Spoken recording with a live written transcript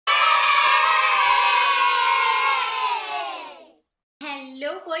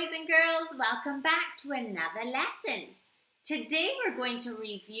Hello boys and girls, welcome back to another lesson. Today we're going to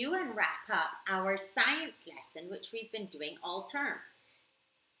review and wrap up our science lesson which we've been doing all term.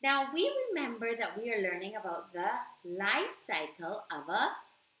 Now we remember that we are learning about the life cycle of a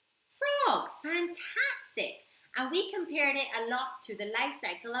frog. Fantastic! And we compared it a lot to the life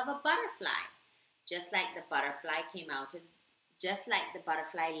cycle of a butterfly. Just like the butterfly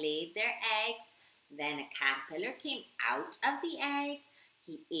laid their eggs, then a caterpillar came out of the egg.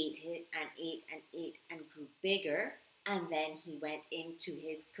 He ate it and ate and ate and grew bigger, and then he went into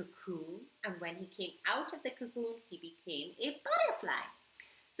his cocoon, and when he came out of the cocoon, he became a butterfly.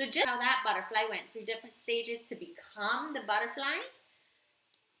 So just how that butterfly went through different stages to become the butterfly,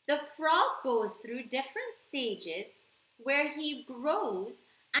 the frog goes through different stages where he grows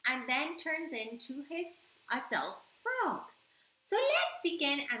and then turns into his adult frog. So let's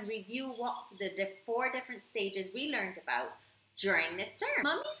begin and review what the 4 different stages we learned about during this term.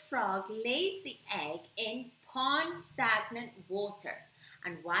 Mummy frog lays the egg in pond stagnant water.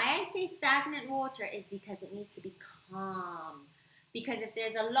 And why I say stagnant water is because it needs to be calm. Because if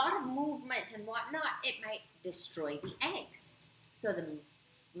there's a lot of movement and whatnot, it might destroy the eggs. So the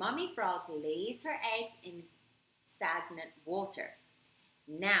mummy frog lays her eggs in stagnant water.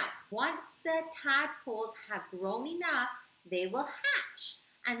 Now, once the tadpoles have grown enough, they will hatch,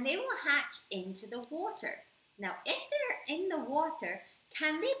 and they will hatch into the water. Now, if they're in the water,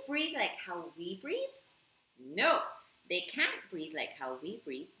 can they breathe like how we breathe? No, they can't breathe like how we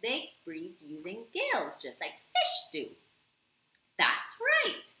breathe. They breathe using gills, just like fish do. That's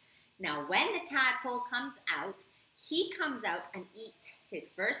right. Now, when the tadpole comes out, he comes out and eats. His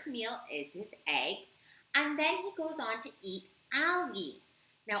first meal is his egg, and then he goes on to eat algae.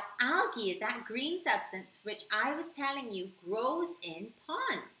 Now, algae is that green substance which I was telling you grows in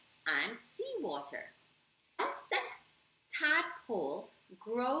ponds and seawater. Once the tadpole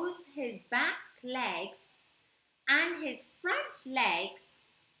grows his back legs and his front legs,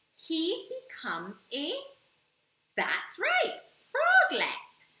 he becomes that's right,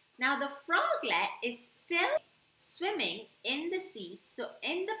 froglet. Now, the froglet is still swimming in the sea, so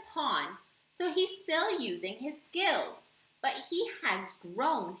in the pond, so he's still using his gills. But he has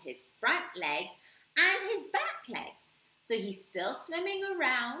grown his front legs and his back legs. So he's still swimming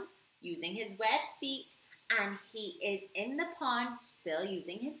around using his webbed feet, and he is in the pond still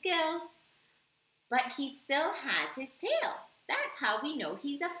using his gills, but he still has his tail. That's how we know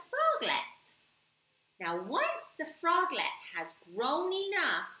he's a froglet. Now, once the froglet has grown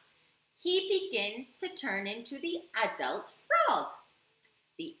enough, he begins to turn into the adult frog.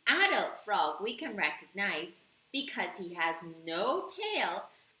 The adult frog we can recognize because he has no tail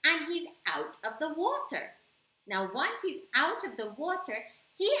and he's out of the water. Now, once he's out of the water,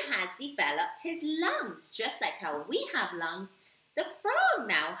 he has developed his lungs. Just like how we have lungs, the frog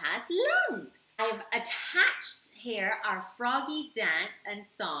now has lungs. I've attached here our froggy dance and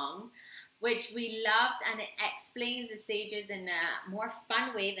song, which we loved, and it explains the stages in a more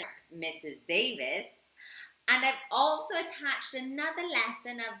fun way than Mrs. Davis. And I've also attached another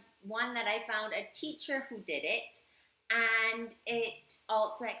lesson of one that I found a teacher who did it, and it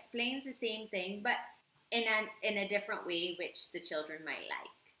also explains the same thing but in a different way which the children might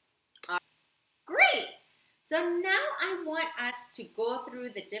like. Great! So now I want us to go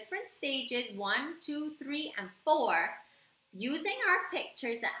through the different stages 1, 2, 3, and 4 using our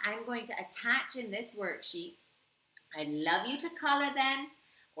pictures that I'm going to attach in this worksheet. I'd love you to color them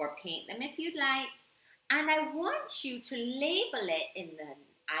or paint them if you'd like, and I want you to label it in the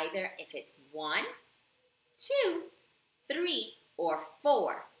either if it's 1, 2, 3, or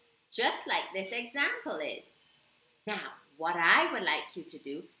 4, just like this example is. Now, what I would like you to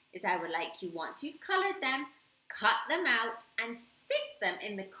do is I would like you, once you've colored them, cut them out and stick them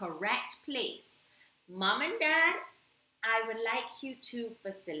in the correct place. Mom and Dad, I would like you to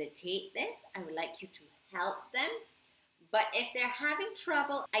facilitate this. I would like you to help them. But if they're having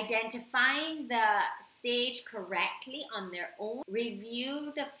trouble identifying the stage correctly on their own,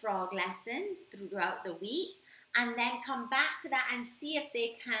 review the frog lessons throughout the week and then come back to that and see if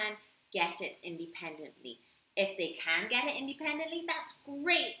they can get it independently. If they can get it independently, that's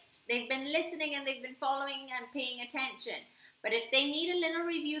great. They've been listening and they've been following and paying attention. But if they need a little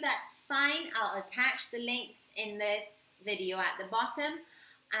review, that's fine. I'll attach the links in this video at the bottom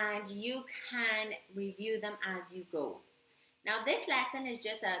and you can review them as you go. Now, this lesson is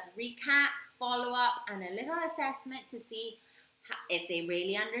just a recap, follow-up, and a little assessment to see if they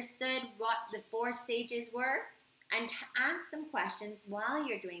really understood what the 4 stages were, and to ask them questions while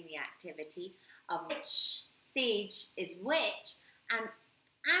you're doing the activity of which stage is which, and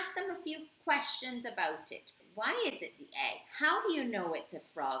ask them a few questions about it. Why is it the egg? How do you know it's a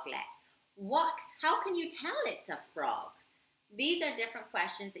froglet? How can you tell it's a frog? These are different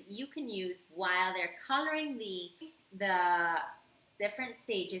questions that you can use while they're coloring the different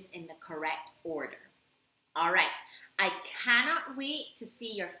stages in the correct order. All right, I cannot wait to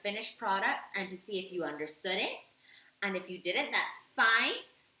see your finished product and to see if you understood it. And if you didn't, that's fine.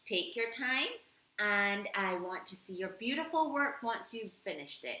 Take your time, and I want to see your beautiful work once you've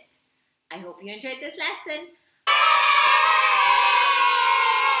finished it. I hope you enjoyed this lesson.